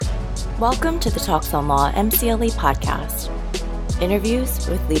Welcome to the Talks on Law MCLE podcast. Interviews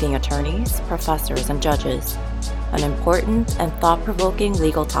with leading attorneys, professors, and judges on important and thought-provoking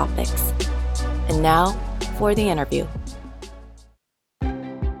legal topics. And now for the interview.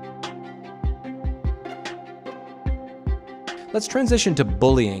 Let's transition to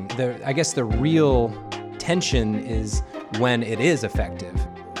bullying. I guess the real tension is when it is effective.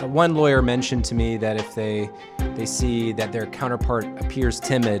 One lawyer mentioned to me that if they see that their counterpart appears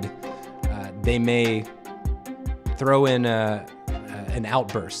timid, they may throw in an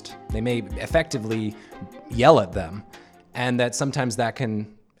outburst. They may effectively yell at them, and that sometimes that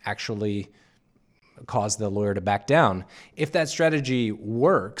can actually cause the lawyer to back down. If that strategy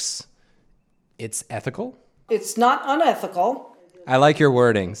works, it's ethical? It's not unethical. I like your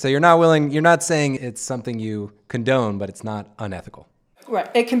wording. So you're not saying it's something you condone, but it's not unethical. Right.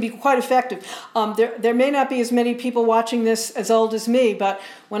 It can be quite effective. There may not be as many people watching this as old as me, but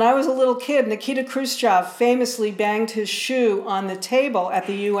when I was a little kid, Nikita Khrushchev famously banged his shoe on the table at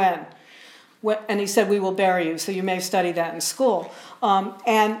the UN. And he said, "We will bury you." So you may study that in school.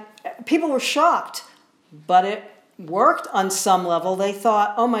 And people were shocked, but it worked on some level. They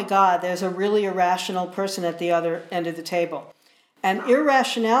thought, oh my God, there's a really irrational person at the other end of the table. And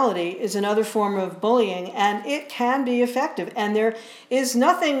irrationality is another form of bullying, and it can be effective. And there is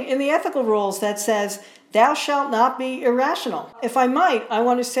nothing in the ethical rules that says, thou shalt not be irrational. If I might, I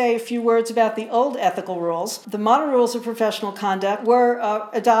want to say a few words about the old ethical rules. The model rules of professional conduct were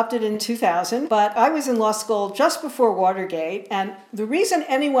adopted in 2000, but I was in law school just before Watergate, and the reason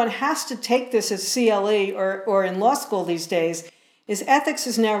anyone has to take this as CLE or in law school these days is ethics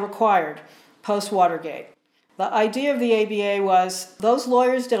is now required post-Watergate. The idea of the ABA was those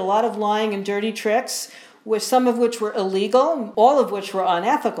lawyers did a lot of lying and dirty tricks, some of which were illegal, all of which were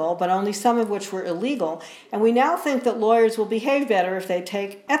unethical, but only some of which were illegal. And we now think that lawyers will behave better if they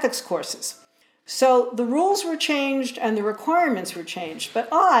take ethics courses. So the rules were changed and the requirements were changed, but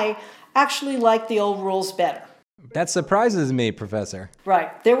I actually like the old rules better. That surprises me, Professor.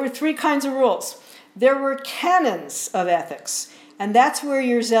 Right. There were three kinds of rules. There were canons of ethics, and that's where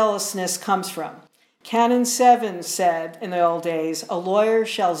your zealousness comes from. Canon 7 said in the old days, a lawyer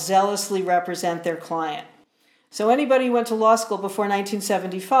shall zealously represent their client. So anybody who went to law school before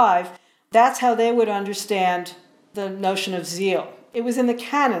 1975, that's how they would understand the notion of zeal. It was in the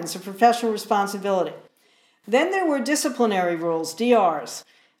canons of professional responsibility. Then there were disciplinary rules, DRs,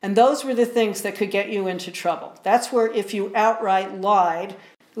 and those were the things that could get you into trouble. That's where if you outright lied,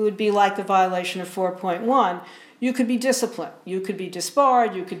 it would be like the violation of 4.1. You could be disciplined, you could be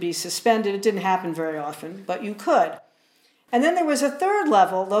disbarred, you could be suspended. It didn't happen very often, but you could. And then there was a third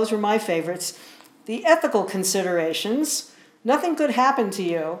level, those were my favorites, the ethical considerations. Nothing could happen to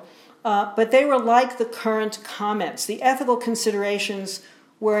you, but they were like the current comments. The ethical considerations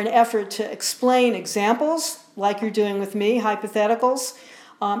were an effort to explain examples, like you're doing with me, hypotheticals,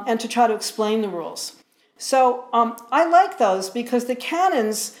 and to try to explain the rules. So I like those because the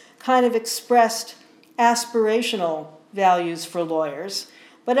canons kind of expressed aspirational values for lawyers,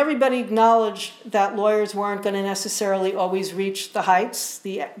 but everybody acknowledged that lawyers weren't going to necessarily always reach the heights,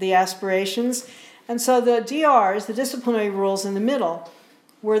 the aspirations. And so the DRs, the disciplinary rules in the middle,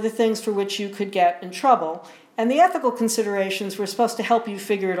 were the things for which you could get in trouble. And the ethical considerations were supposed to help you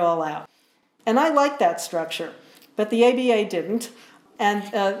figure it all out. And I like that structure, but the ABA didn't.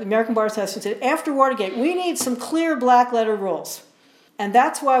 And the American Bar Association said, after Watergate, we need some clear black letter rules. And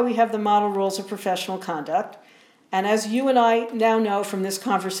that's why we have the model rules of professional conduct. And as you and I now know from this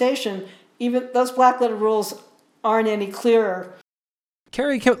conversation, even those black letter rules aren't any clearer.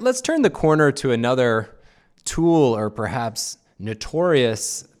 Carrie, let's turn the corner to another tool or perhaps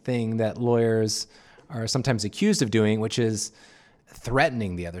notorious thing that lawyers are sometimes accused of doing, which is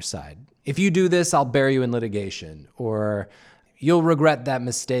threatening the other side. If you do this, I'll bury you in litigation, or you'll regret that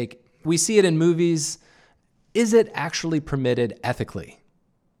mistake. We see it in movies. Is it actually permitted ethically?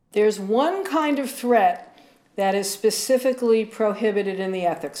 There's one kind of threat that is specifically prohibited in the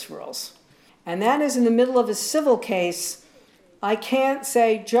ethics rules. And that is in the middle of a civil case, I can't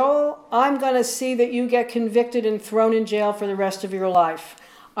say, Joel, I'm going to see that you get convicted and thrown in jail for the rest of your life.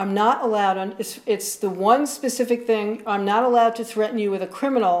 I'm not allowed, it's the one specific thing, I'm not allowed to threaten you with a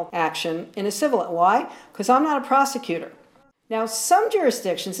criminal action in a civil. Why? Because I'm not a prosecutor. Now, some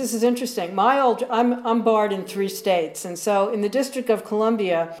jurisdictions, this is interesting, I'm barred in 3 states, and so in the District of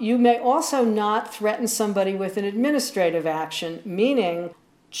Columbia, you may also not threaten somebody with an administrative action, meaning,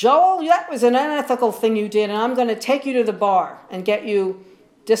 Joel, that was an unethical thing you did, and I'm going to take you to the bar and get you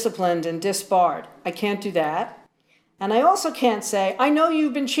disciplined and disbarred. I can't do that. And I also can't say, I know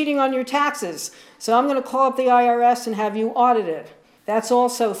you've been cheating on your taxes, so I'm going to call up the IRS and have you audited. That's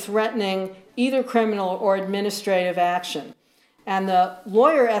also threatening either criminal or administrative action. And the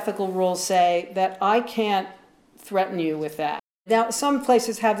lawyer ethical rules say that I can't threaten you with that. Now, some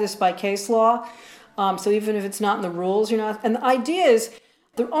places have this by case law, so even if it's not in the rules, you're not. And the idea is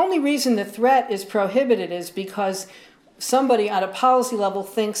the only reason the threat is prohibited is because somebody at a policy level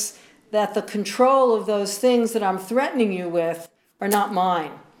thinks that the control of those things that I'm threatening you with are not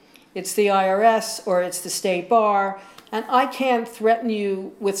mine. It's the IRS or it's the state bar, and I can't threaten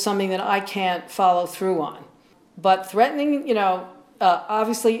you with something that I can't follow through on. But threatening,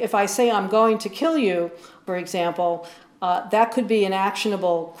 obviously, if I say I'm going to kill you, for example, that could be an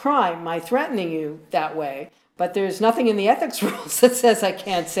actionable crime, my threatening you that way. But there's nothing in the ethics rules that says I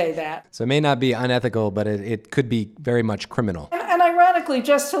can't say that. So it may not be unethical, but it could be very much criminal. And ironically,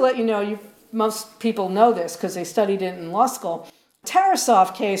 just to let you know, most people know this because they studied it in law school.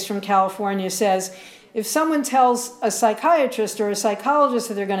 Tarasoff case from California says if someone tells a psychiatrist or a psychologist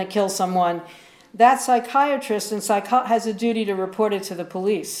that they're going to kill someone, that psychiatrist has a duty to report it to the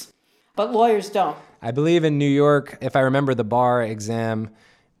police. But lawyers don't. I believe in New York, if I remember the bar exam,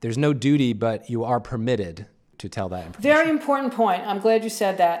 there's no duty, but you are permitted to tell that information. Very important point. I'm glad you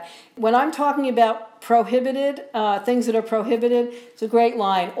said that. When I'm talking about prohibited, things that are prohibited, it's a great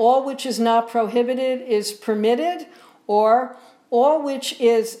line. All which is not prohibited is permitted, or all which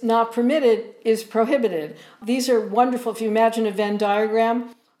is not permitted is prohibited. These are wonderful. If you imagine a Venn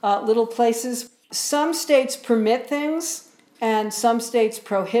diagram, little places. Some states permit things, and some states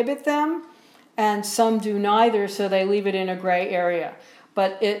prohibit them, and some do neither, so they leave it in a gray area.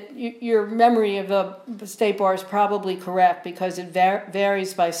 But your memory of the state bar is probably correct because it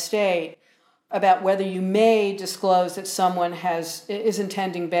varies by state about whether you may disclose that someone is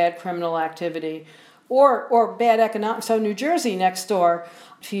intending bad criminal activity or bad economic. So New Jersey, next door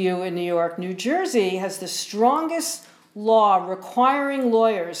to you in New York, New Jersey has the strongest law requiring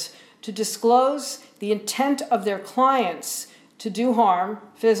lawyers to disclose the intent of their clients to do harm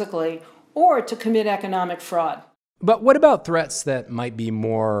physically or to commit economic fraud. But what about threats that might be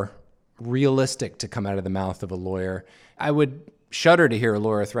more realistic to come out of the mouth of a lawyer? I would shudder to hear a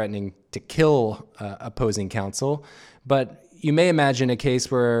lawyer threatening to kill opposing counsel, but you may imagine a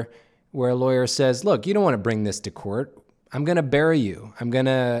case where a lawyer says, look, you don't want to bring this to court. I'm going to bury you. I'm going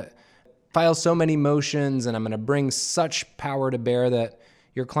to file so many motions and I'm going to bring such power to bear that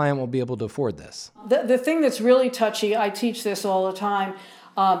your client won't be able to afford this. The thing that's really touchy, I teach this all the time,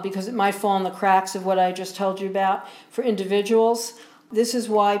 because it might fall in the cracks of what I just told you about for individuals. This is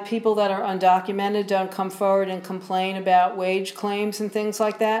why people that are undocumented don't come forward and complain about wage claims and things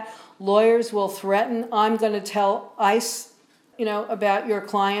like that. Lawyers will threaten, I'm going to tell ICE, about your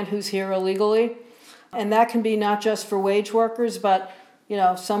client who's here illegally. And that can be not just for wage workers, but,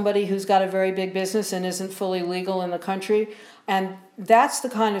 somebody who's got a very big business and isn't fully legal in the country. And that's the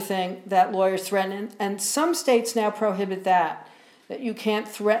kind of thing that lawyers threaten. And some states now prohibit that you can't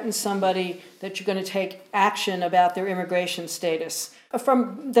threaten somebody that you're going to take action about their immigration status.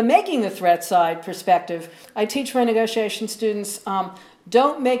 From the making the threat side perspective, I teach my negotiation students,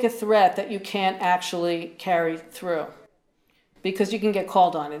 don't make a threat that you can't actually carry through, because you can get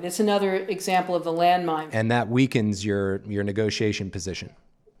called on it. It's another example of the landmine. And that weakens your negotiation position.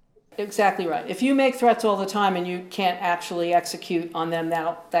 Exactly right. If you make threats all the time and you can't actually execute on them,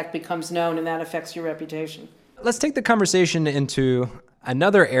 that becomes known and that affects your reputation. Let's take the conversation into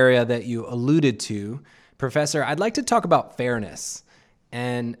another area that you alluded to. Professor, I'd like to talk about fairness.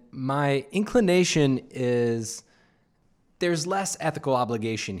 And my inclination is there's less ethical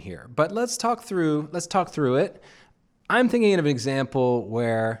obligation here. But let's talk through it. I'm thinking of an example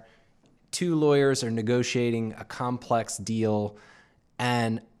where two lawyers are negotiating a complex deal,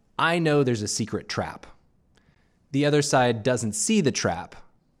 and I know there's a secret trap. The other side doesn't see the trap.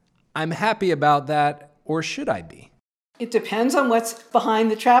 I'm happy about that. Or should I be? It depends on what's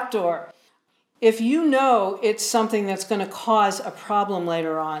behind the trapdoor. If you know it's something that's going to cause a problem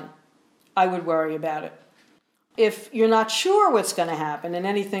later on, I would worry about it. If you're not sure what's going to happen and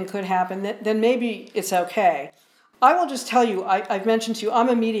anything could happen, then maybe it's okay. I will just tell you, I've mentioned to you, I'm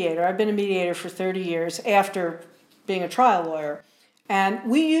a mediator. I've been a mediator for 30 years after being a trial lawyer. And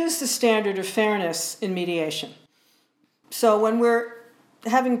we use the standard of fairness in mediation. So when we're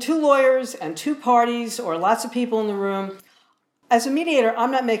having two lawyers and two parties or lots of people in the room, as a mediator,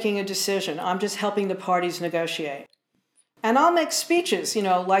 I'm not making a decision. I'm just helping the parties negotiate. And I'll make speeches,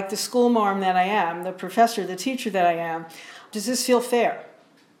 like the school marm that I am, the professor, the teacher that I am. Does this feel fair?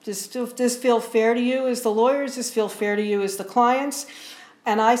 Does this feel fair to you as the lawyers? Does this feel fair to you as the clients?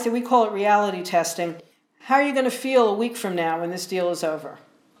 And I say, we call it reality testing. How are you going to feel a week from now when this deal is over?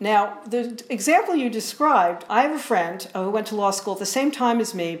 Now, the example you described, I have a friend who went to law school at the same time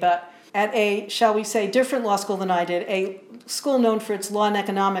as me, but at a, shall we say, different law school than I did, a school known for its law and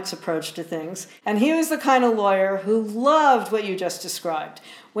economics approach to things. And he was the kind of lawyer who loved what you just described.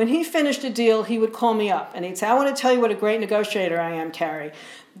 When he finished a deal, he would call me up and he'd say, I want to tell you what a great negotiator I am, Carrie.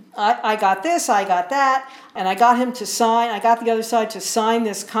 I got this, I got that, and I got him to sign, I got the other side to sign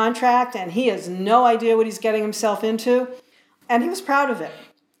this contract, and he has no idea what he's getting himself into. And he was proud of it.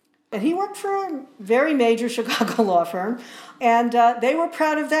 And he worked for a very major Chicago law firm, and they were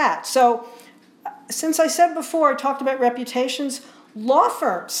proud of that. So, since I said before, I talked about reputations, law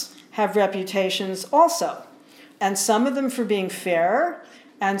firms have reputations also. And some of them for being fair,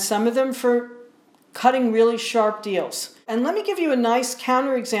 and some of them for cutting really sharp deals. And let me give you a nice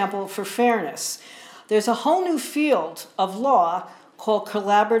counterexample for fairness. There's a whole new field of law called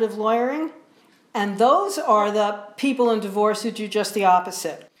collaborative lawyering, and those are the people in divorce who do just the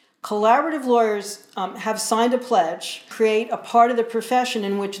opposite. Collaborative lawyers have signed a pledge, create a part of the profession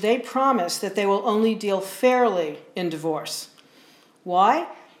in which they promise that they will only deal fairly in divorce. Why?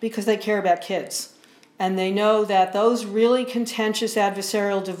 Because they care about kids. And they know that those really contentious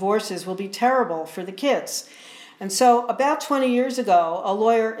adversarial divorces will be terrible for the kids. And so about 20 years ago, a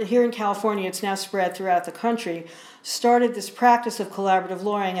lawyer here in California, it's now spread throughout the country, started this practice of collaborative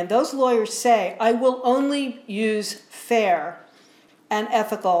lawyering. And those lawyers say, I will only use fair and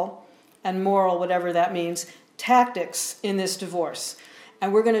ethical and moral, whatever that means, tactics in this divorce.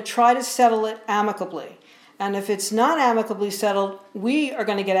 And we're going to try to settle it amicably. And if it's not amicably settled, we are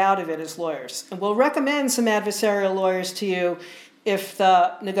going to get out of it as lawyers. And we'll recommend some adversarial lawyers to you if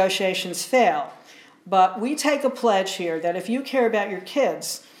the negotiations fail. But we take a pledge here that if you care about your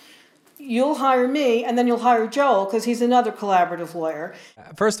kids, you'll hire me, and then you'll hire Joel, because he's another collaborative lawyer.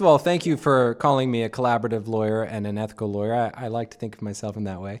 First of all, thank you for calling me a collaborative lawyer and an ethical lawyer. I like to think of myself in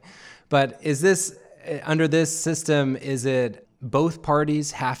that way. But is this, under this system, is it both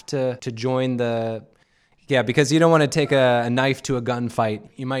parties have to join the... Yeah, because you don't want to take a knife to a gunfight.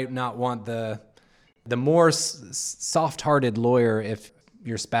 You might not want the more soft-hearted lawyer if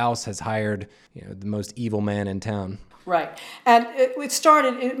your spouse has hired, the most evil man in town. Right. And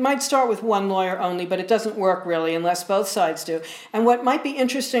it might start with one lawyer only, but it doesn't work really unless both sides do. And what might be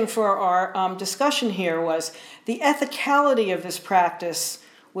interesting for our discussion here was the ethicality of this practice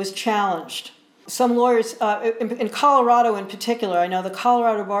was challenged. Some lawyers, in Colorado in particular, I know the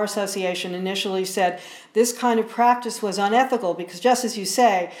Colorado Bar Association initially said this kind of practice was unethical because, just as you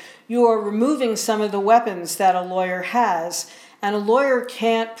say, you are removing some of the weapons that a lawyer has. And a lawyer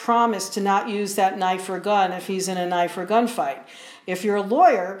can't promise to not use that knife or gun if he's in a knife or gunfight. If you're a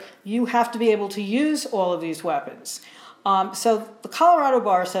lawyer, you have to be able to use all of these weapons. So the Colorado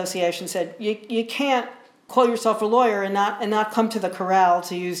Bar Association said you can't call yourself a lawyer and not come to the corral,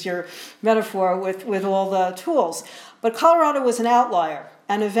 to use your metaphor, with all the tools. But Colorado was an outlier,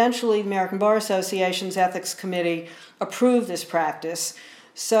 and eventually the American Bar Association's Ethics Committee approved this practice.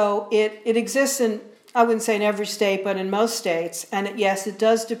 So it exists in, I wouldn't say in every state, but in most states. And yes, it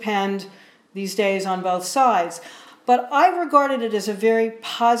does depend these days on both sides. But I regarded it as a very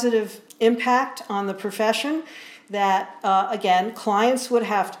positive impact on the profession that, again, clients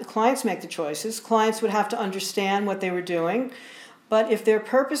make the choices. Clients would have to understand what they were doing. But if their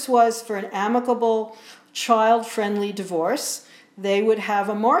purpose was for an amicable, child-friendly divorce, they would have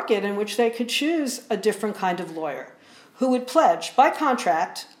a market in which they could choose a different kind of lawyer who would pledge by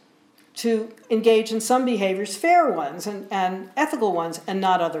contract to engage in some behaviors, fair ones and ethical ones, and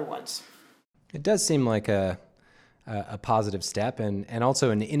not other ones. It does seem like a positive step and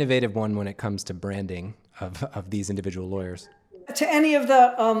also an innovative one when it comes to branding of these individual lawyers. To any of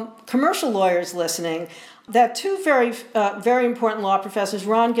the commercial lawyers listening, that two very important law professors,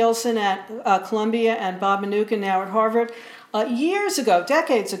 Ron Gilson at Columbia and Bob Mnookin now at Harvard, years ago,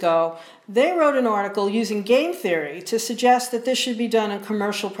 decades ago, they wrote an article using game theory to suggest that this should be done in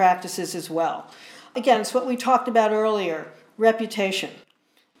commercial practices as well. Again, it's what we talked about earlier, reputation.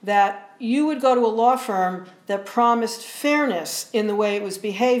 That you would go to a law firm that promised fairness in the way it was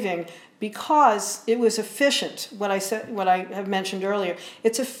behaving because it was efficient, what I have mentioned earlier.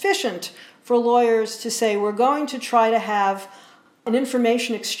 It's efficient for lawyers to say, we're going to try to have an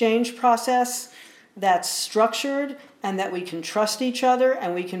information exchange process that's structured and that we can trust each other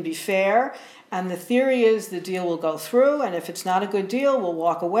and we can be fair. And the theory is the deal will go through, and if it's not a good deal, we'll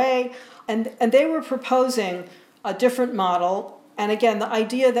walk away. And they were proposing a different model. And again, the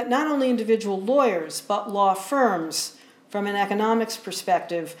idea that not only individual lawyers, but law firms, from an economics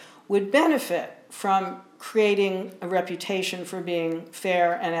perspective, would benefit from creating a reputation for being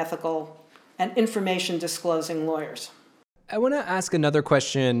fair and ethical and information disclosing lawyers. I want to ask another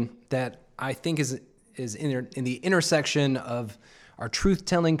question that I think is in the intersection of our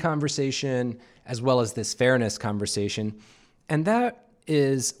truth-telling conversation as well as this fairness conversation. And that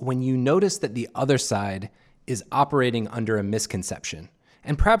is when you notice that the other side is operating under a misconception.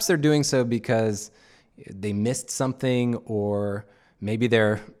 And perhaps they're doing so because they missed something, or maybe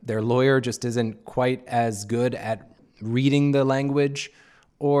their lawyer just isn't quite as good at reading the language,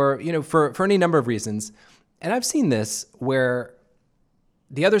 or, for any number of reasons. And I've seen this where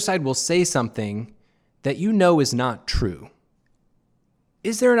the other side will say something that is not true.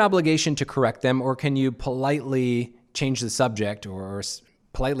 Is there an obligation to correct them, or can you politely change the subject, or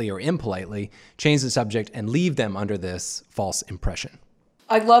politely or impolitely change the subject and leave them under this false impression?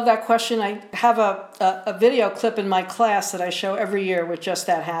 I love that question. I have a video clip in my class that I show every year with just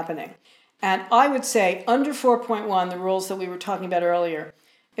that happening. And I would say under 4.1, the rules that we were talking about earlier,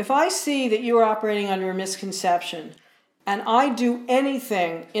 if I see that you are operating under a misconception and I do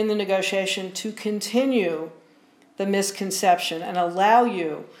anything in the negotiation to continue the misconception and allow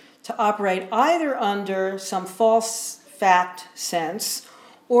you to operate either under some false fact sense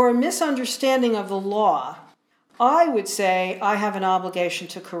or a misunderstanding of the law, I would say I have an obligation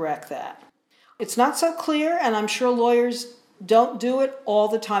to correct that. It's not so clear, and I'm sure lawyers don't do it all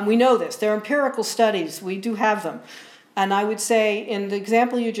the time. We know this. They're empirical studies. We do have them. And I would say in the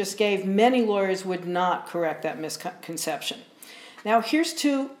example you just gave, many lawyers would not correct that misconception. Now, here's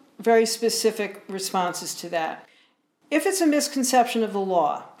two very specific responses to that. If it's a misconception of the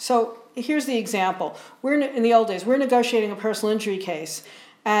law, so here's the example. In the old days, we're negotiating a personal injury case,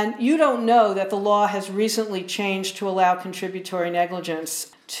 and you don't know that the law has recently changed to allow contributory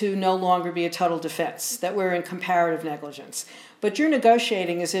negligence to no longer be a total defense, that we're in comparative negligence. But you're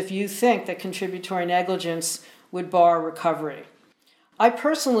negotiating as if you think that contributory negligence would bar recovery. I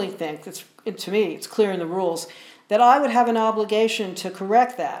personally think, to me, it's clear in the rules, that I would have an obligation to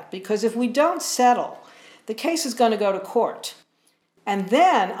correct that, because if we don't settle, the case is going to go to court. And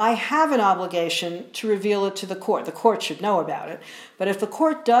then I have an obligation to reveal it to the court. The court should know about it. But if the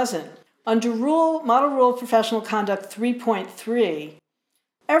court doesn't, under Model Rule of Professional Conduct 3.3,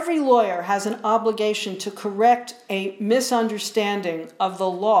 every lawyer has an obligation to correct a misunderstanding of the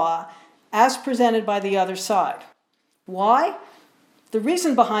law as presented by the other side. Why? The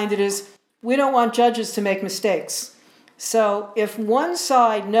reason behind it is we don't want judges to make mistakes. So if one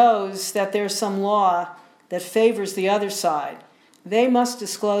side knows that there's some law that favors the other side, they must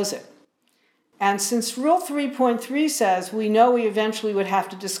disclose it. And since Rule 3.3 says we know we eventually would have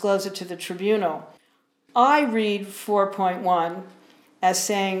to disclose it to the tribunal, I read 4.1 as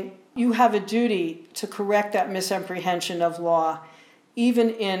saying you have a duty to correct that misapprehension of law, even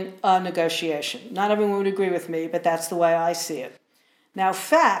in a negotiation. Not everyone would agree with me, but that's the way I see it. Now,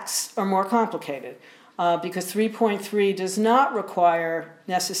 facts are more complicated because 3.3 does not require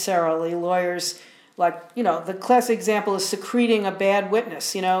necessarily lawyers, the classic example is secreting a bad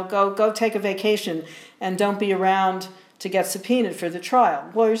witness. Go take a vacation and don't be around to get subpoenaed for the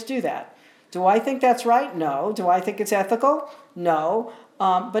trial. Lawyers do that. Do I think that's right? No. Do I think it's ethical? No.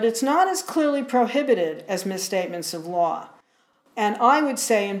 But it's not as clearly prohibited as misstatements of law. And I would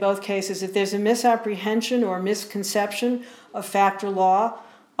say in both cases, if there's a misapprehension or misconception of fact or law,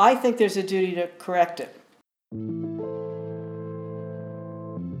 I think there's a duty to correct it.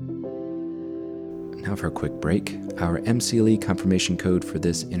 Now for a quick break. Our MCLE confirmation code for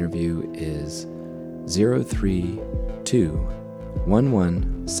this interview is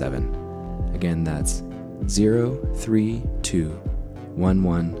 032117. Again, that's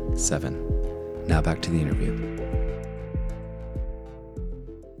 032117. Now back to the interview.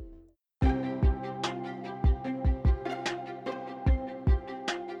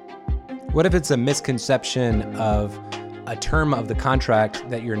 What if it's a misconception of a term of the contract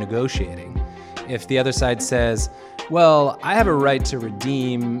that you're negotiating? If the other side says, well, I have a right to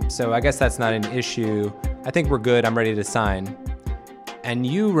redeem, so I guess that's not an issue. I think we're good. I'm ready to sign. And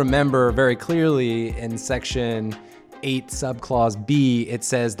you remember very clearly in Section 8, subclause B, it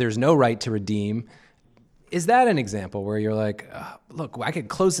says there's no right to redeem. Is that an example where you're like, look, I could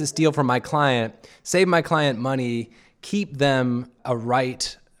close this deal for my client, save my client money, keep them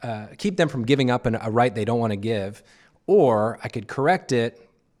from giving up a right they don't want to give, or I could correct it,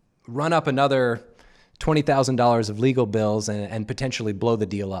 run up another $20,000 of legal bills and potentially blow the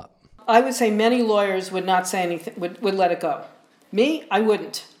deal up? I would say many lawyers would not say anything, would let it go. Me, I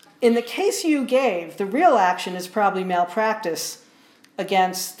wouldn't. In the case you gave, the real action is probably malpractice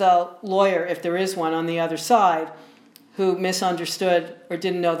against the lawyer, if there is one on the other side, who misunderstood or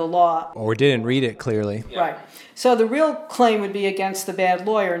didn't know the law. Or didn't read it clearly. Right. So the real claim would be against the bad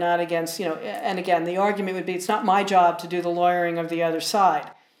lawyer, not against, and again, the argument would be it's not my job to do the lawyering of the other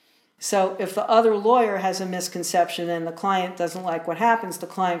side. So if the other lawyer has a misconception and the client doesn't like what happens, the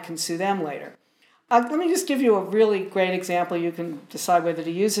client can sue them later. Let me just give you a really great example. You can decide whether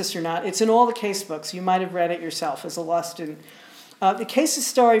to use this or not. It's in all the case books. You might have read it yourself as a law student. The case of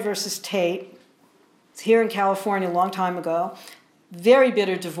Story versus Tate. It's here in California a long time ago. Very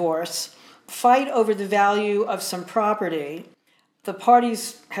bitter divorce. Fight over the value of some property. The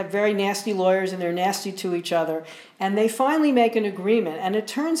parties have very nasty lawyers and they're nasty to each other. And they finally make an agreement. And it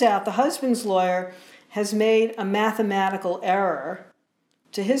turns out the husband's lawyer has made a mathematical error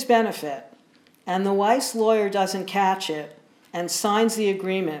to his benefit. And the wife's lawyer doesn't catch it and signs the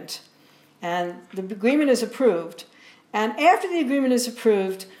agreement. And the agreement is approved. And after the agreement is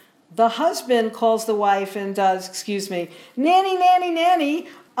approved, the husband calls the wife and does, nanny,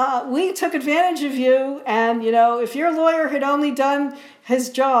 we took advantage of you, and, if your lawyer had only done his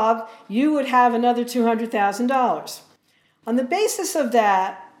job, you would have another $200,000. On the basis of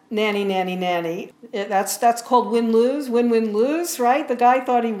that, nanny, that's called win-lose, right? The guy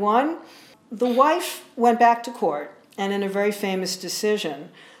thought he won. The wife went back to court, and in a very famous decision,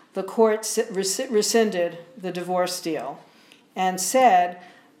 the court rescinded the divorce deal and said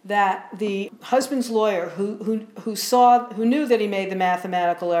that the husband's lawyer, who knew that he made the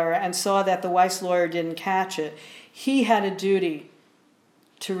mathematical error and saw that the wife's lawyer didn't catch it, he had a duty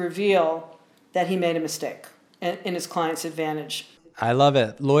to reveal that he made a mistake in his client's advantage. I love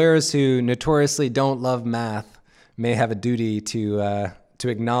it. Lawyers who notoriously don't love math may have a duty to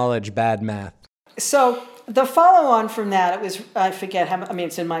acknowledge bad math. So the follow-on from that, it was, I forget,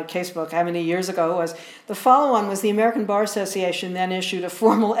 it's in my casebook, how many years ago it was. The follow-on was the American Bar Association then issued a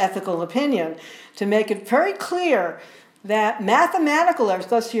formal ethical opinion to make it very clear that mathematical errors,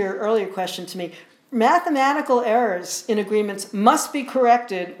 goes to your earlier question to me, mathematical errors in agreements must be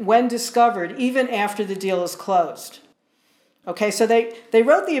corrected when discovered, even after the deal is closed. Okay, so they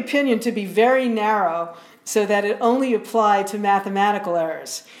wrote the opinion to be very narrow so that it only applied to mathematical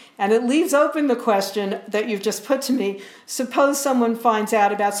errors. And it leaves open the question that you've just put to me. Suppose someone finds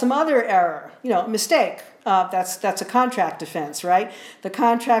out about some other error, mistake. That's a contract offense, right? The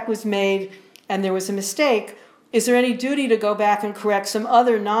contract was made and there was a mistake. Is there any duty to go back and correct some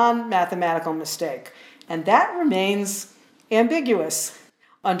other non-mathematical mistake? And that remains ambiguous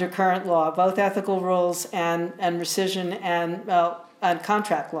under current law, both ethical rules and rescission and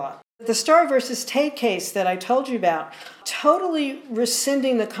contract law. The Story versus Tate case that I told you about, totally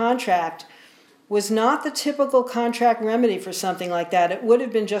rescinding the contract was not the typical contract remedy for something like that. It would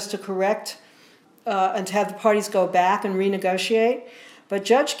have been just to correct and to have the parties go back and renegotiate. But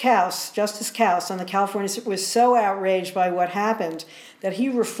Justice Kaus on the California was so outraged by what happened that he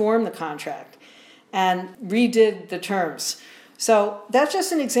reformed the contract and redid the terms. So that's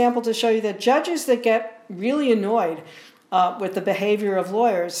just an example to show you that judges that get really annoyed with the behavior of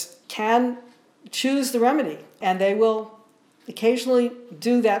lawyers can choose the remedy, and they will occasionally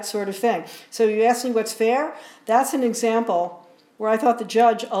do that sort of thing. So you ask me what's fair? That's an example where I thought the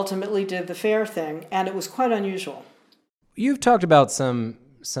judge ultimately did the fair thing, and it was quite unusual. You've talked about some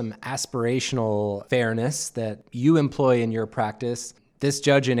aspirational fairness that you employ in your practice. This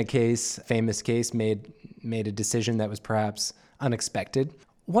judge in a famous case, made a decision that was perhaps unexpected.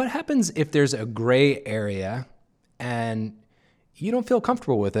 What happens if there's a gray area and you don't feel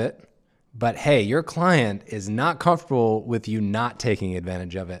comfortable with it, but hey, your client is not comfortable with you not taking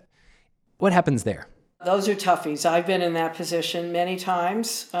advantage of it? What happens there? Those are toughies. I've been in that position many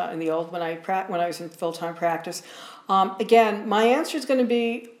times when I was in full-time practice. Again, my answer is going to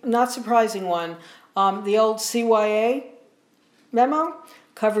be not surprising one. The old CYA memo,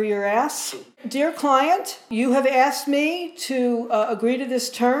 cover your ass. Dear client, you have asked me to agree to this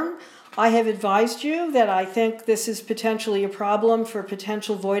term. I have advised you that I think this is potentially a problem for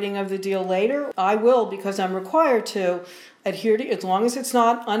potential voiding of the deal later. I will, because I'm required to adhere to, as long as it's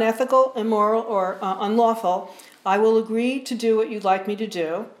not unethical, immoral, or unlawful, I will agree to do what you'd like me to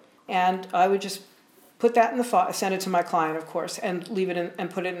do. And I would just put that in the file, send it to my client, of course, and leave it in and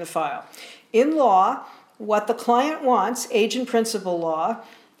put it in the file. In law, what the client wants, agent principle law,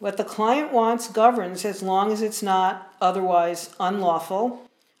 what the client wants governs as long as it's not otherwise unlawful.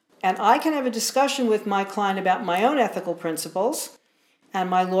 And I can have a discussion with my client about my own ethical principles. And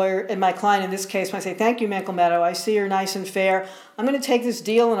my lawyer and my client in this case might say, thank you, Menkel-Meadow. I see you're nice and fair. I'm going to take this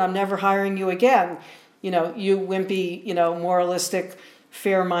deal and I'm never hiring you again. You wimpy, moralistic,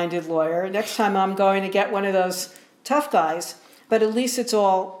 fair-minded lawyer. Next time I'm going to get one of those tough guys. But at least it's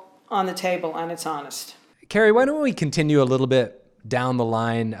all on the table and it's honest. Carrie, why don't we continue a little bit down the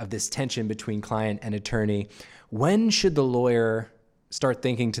line of this tension between client and attorney? When should the lawyer start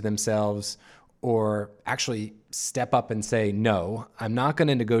thinking to themselves or actually step up and say, no, I'm not going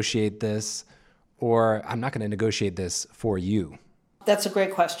to negotiate this, or I'm not going to negotiate this for you? That's a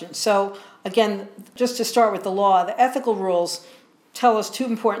great question. So again, just to start with the law, the ethical rules tell us two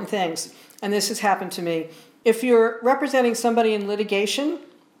important things, and this has happened to me. If you're representing somebody in litigation,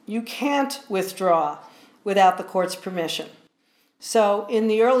 you can't withdraw without the court's permission. So in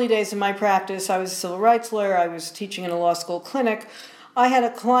the early days of my practice, I was a civil rights lawyer, I was teaching in a law school clinic. I had a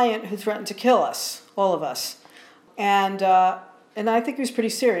client who threatened to kill us, all of us. And I think he was pretty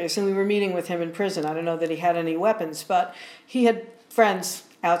serious, and we were meeting with him in prison. I don't know that he had any weapons, but he had friends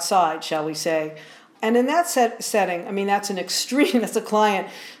outside, shall we say. And in that setting, I mean, that's an extreme, that's a client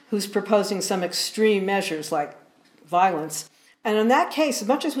who's proposing some extreme measures like violence. And in that case, as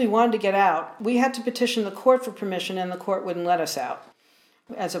much as we wanted to get out, we had to petition the court for permission, and the court wouldn't let us out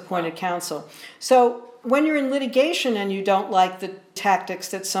as appointed counsel. So when you're in litigation and you don't like the tactics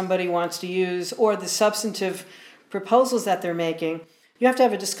that somebody wants to use or the substantive proposals that they're making, you have to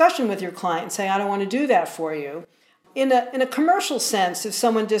have a discussion with your client and say, I don't want to do that for you. In a commercial sense, if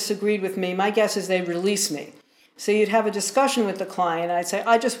someone disagreed with me, my guess is they'd release me. So you'd have a discussion with the client. I'd say,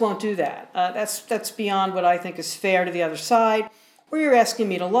 I just won't do that. That's beyond what I think is fair to the other side. Or you're asking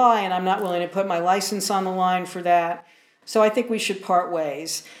me to lie, and I'm not willing to put my license on the line for that. So I think we should part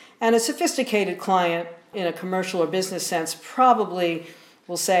ways. And a sophisticated client in a commercial or business sense probably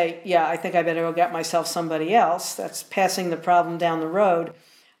will say, yeah, I think I better go get myself somebody else. That's passing the problem down the road.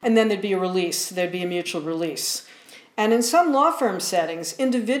 And then there'd be a release. There'd be a mutual release. And in some law firm settings,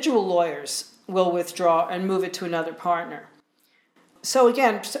 individual lawyers will withdraw and move it to another partner. So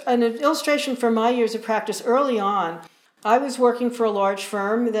again, an illustration from my years of practice early on, I was working for a large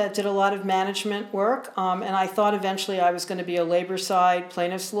firm that did a lot of management work, and I thought eventually I was going to be a labor side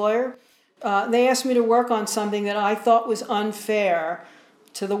plaintiff's lawyer. They asked me to work on something that I thought was unfair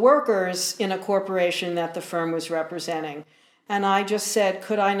to the workers in a corporation that the firm was representing. And I just said,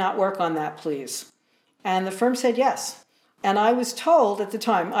 could I not work on that, please? And the firm said yes. And I was told at the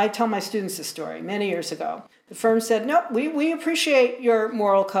time, I tell my students this story many years ago, the firm said, no, we appreciate your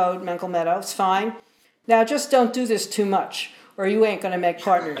moral code, Menkel-Meadow, it's fine. Now just don't do this too much, or you ain't going to make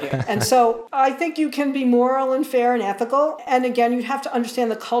partner here. And so I think you can be moral and fair and ethical. And again, you have to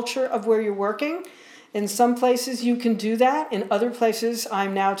understand the culture of where you're working. In some places you can do that. In other places,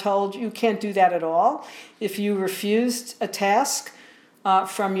 I'm now told you can't do that at all. If you refused a task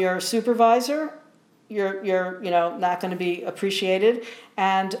from your supervisor, you're not going to be appreciated.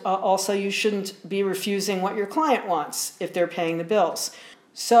 And also you shouldn't be refusing what your client wants if they're paying the bills.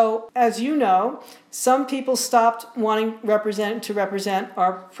 So, as you know, some people stopped wanting to represent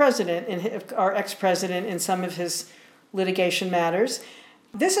our president, our ex-president, in some of his litigation matters.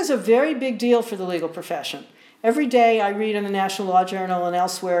 This is a very big deal for the legal profession. Every day I read in the National Law Journal and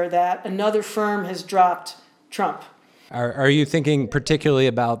elsewhere that another firm has dropped Trump. Are you thinking particularly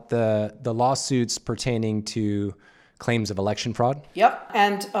about the lawsuits pertaining to claims of election fraud? Yep,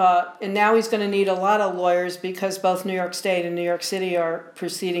 and now he's going to need a lot of lawyers because both New York State and New York City are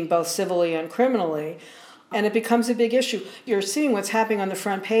proceeding both civilly and criminally, and it becomes a big issue. You're seeing what's happening on the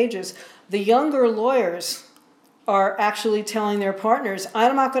front pages. The younger lawyers are actually telling their partners,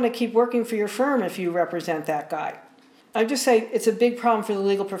 I'm not going to keep working for your firm if you represent that guy. I just say it's a big problem for the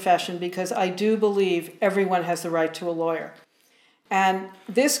legal profession because I do believe everyone has the right to a lawyer. And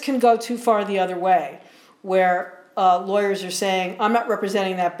this can go too far the other way, where lawyers are saying, I'm not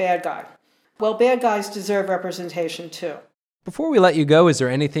representing that bad guy. Well, bad guys deserve representation too. Before we let you go, is there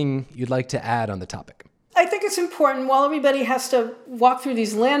anything you'd like to add on the topic? I think it's important, while everybody has to walk through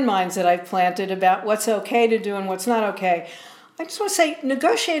these landmines that I've planted about what's okay to do and what's not okay, I just want to say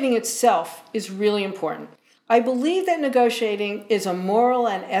negotiating itself is really important. I believe that negotiating is a moral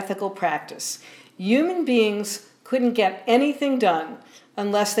and ethical practice. Human beings couldn't get anything done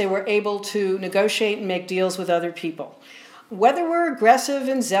unless they were able to negotiate and make deals with other people. Whether we're aggressive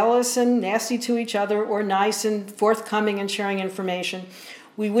and zealous and nasty to each other or nice and forthcoming and sharing information,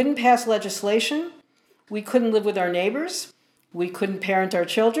 we wouldn't pass legislation, we couldn't live with our neighbors, we couldn't parent our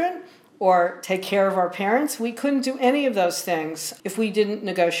children or take care of our parents. We couldn't do any of those things if we didn't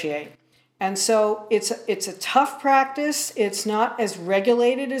negotiate. And so it's a tough practice. It's not as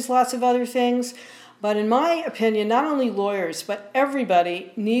regulated as lots of other things. But in my opinion, not only lawyers, but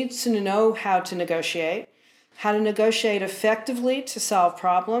everybody needs to know how to negotiate effectively to solve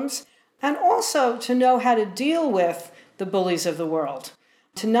problems, and also to know how to deal with the bullies of the world,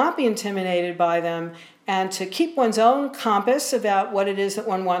 to not be intimidated by them, and to keep one's own compass about what it is that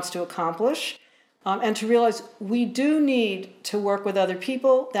one wants to accomplish, and to realize we do need to work with other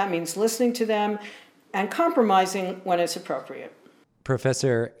people. That means listening to them and compromising when it's appropriate.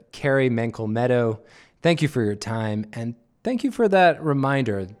 Professor Carrie Menkel-Meadow, thank you for your time, and thank you for that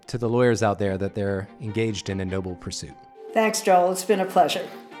reminder to the lawyers out there that they're engaged in a noble pursuit. Thanks, Joel. It's been a pleasure.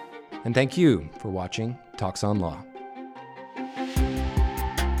 And thank you for watching Talks on Law.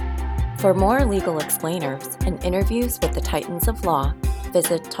 For more legal explainers and interviews with the titans of law,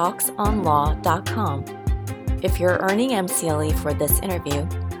 visit talksonlaw.com. If you're earning MCLE for this interview,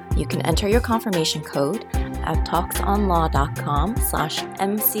 you can enter your confirmation code at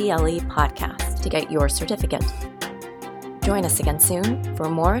talksonlaw.com/MCLE podcast to get your certificate. Join us again soon for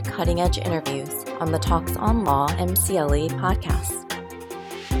more cutting-edge interviews on the Talks on Law MCLE podcast.